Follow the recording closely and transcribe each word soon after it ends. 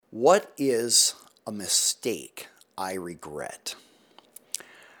What is a mistake I regret?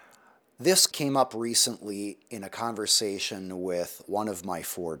 This came up recently in a conversation with one of my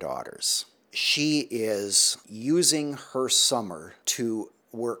four daughters. She is using her summer to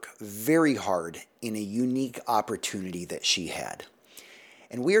work very hard in a unique opportunity that she had.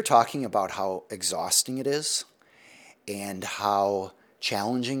 And we are talking about how exhausting it is and how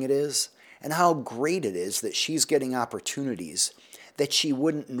challenging it is and how great it is that she's getting opportunities that she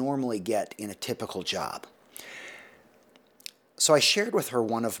wouldn't normally get in a typical job. So I shared with her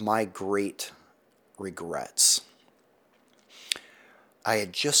one of my great regrets. I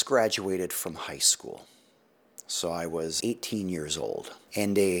had just graduated from high school, so I was 18 years old,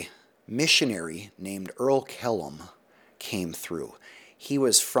 and a missionary named Earl Kellum came through. He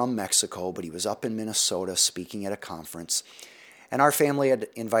was from Mexico, but he was up in Minnesota speaking at a conference, and our family had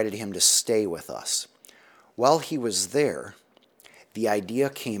invited him to stay with us. While he was there, the idea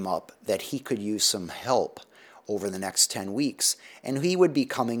came up that he could use some help over the next 10 weeks, and he would be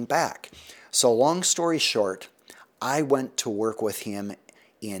coming back. So long story short, I went to work with him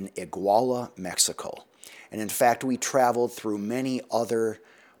in Iguala, Mexico. And in fact, we traveled through many other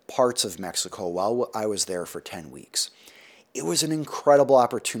parts of Mexico while I was there for 10 weeks. It was an incredible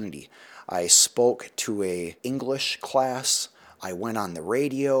opportunity. I spoke to an English class. I went on the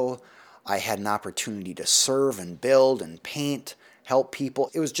radio. I had an opportunity to serve and build and paint, help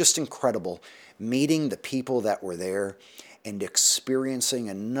people. It was just incredible meeting the people that were there and experiencing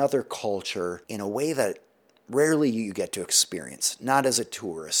another culture in a way that rarely you get to experience, not as a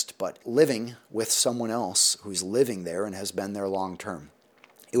tourist, but living with someone else who's living there and has been there long term.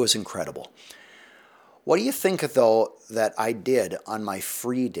 It was incredible. What do you think, though, that I did on my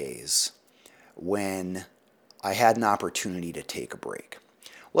free days when I had an opportunity to take a break?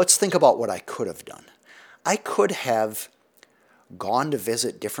 Let's think about what I could have done. I could have gone to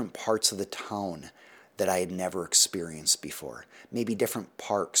visit different parts of the town that I had never experienced before. Maybe different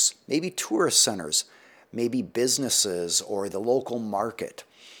parks, maybe tourist centers, maybe businesses or the local market.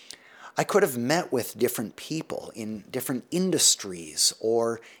 I could have met with different people in different industries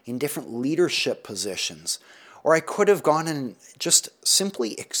or in different leadership positions. Or I could have gone and just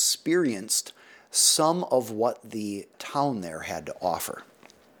simply experienced some of what the town there had to offer.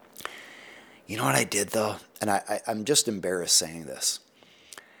 You know what I did, though? And I'm just embarrassed saying this.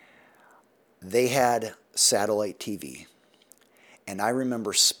 They had satellite TV. And I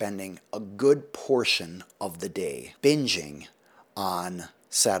remember spending a good portion of the day binging on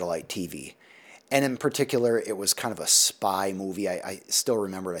satellite TV. And in particular, it was kind of a spy movie. I still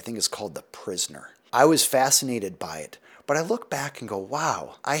remember it. I think it's called The Prisoner. I was fascinated by it. But I look back and go,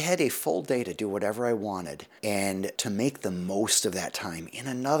 wow, I had a full day to do whatever I wanted and to make the most of that time in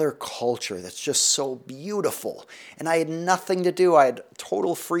another culture that's just so beautiful. And I had nothing to do. I had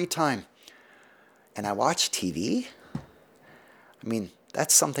total free time. And I watched TV? I mean,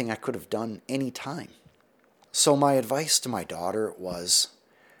 that's something I could have done any time. So my advice to my daughter was,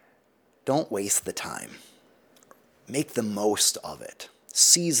 don't waste the time. Make the most of it.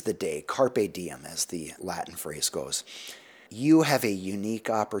 Seize the day, carpe diem, as the Latin phrase goes. You have a unique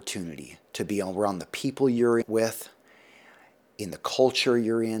opportunity to be around the people you're with, in the culture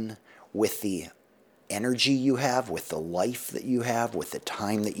you're in, with the energy you have, with the life that you have, with the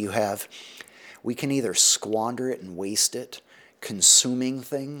time that you have. We can either squander it and waste it, consuming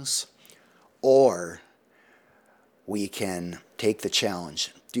things, or we can take the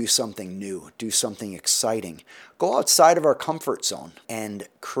challenge, do something new, do something exciting, go outside of our comfort zone and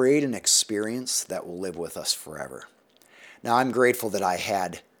create an experience that will live with us forever. Now, I'm grateful that I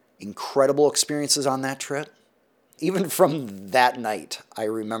had incredible experiences on that trip. Even from that night, I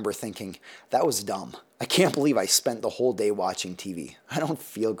remember thinking, that was dumb. I can't believe I spent the whole day watching TV. I don't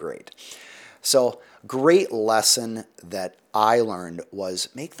feel great. So, great lesson that I learned was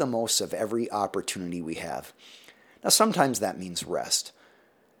make the most of every opportunity we have. Now, sometimes that means rest.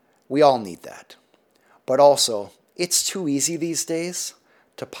 We all need that. But also, it's too easy these days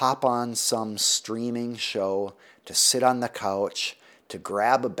to pop on some streaming show, to sit on the couch, to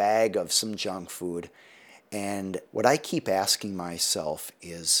grab a bag of some junk food. And what I keep asking myself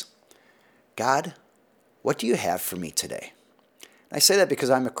is, God, what do you have for me today? I say that because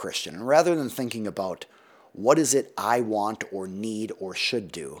I'm a Christian, and rather than thinking about what is it I want or need or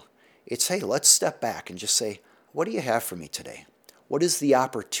should do, it's, hey, let's step back and just say, what do you have for me today? What is the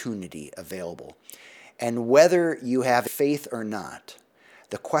opportunity available? And whether you have faith or not,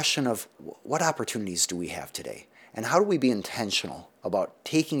 the question of what opportunities do we have today? And how do we be intentional about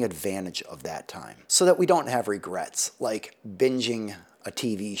taking advantage of that time so that we don't have regrets, like binging a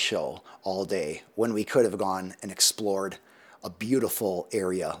TV show all day when we could have gone and explored a beautiful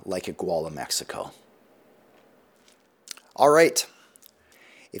area like Iguala, Mexico. All right.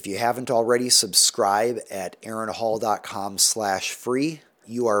 If you haven't already, subscribe at aaronhall.com/free.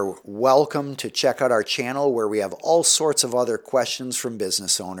 You are welcome to check out our channel where we have all sorts of other questions from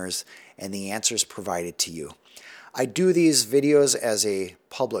business owners and the answers provided to you. I do these videos as a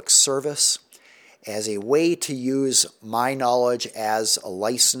public service, as a way to use my knowledge as a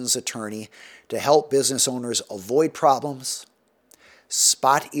licensed attorney to help business owners avoid problems,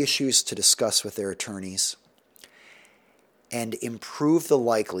 spot issues to discuss with their attorneys, and improve the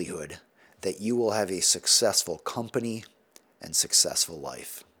likelihood that you will have a successful company and successful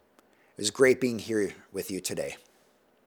life. It was great being here with you today.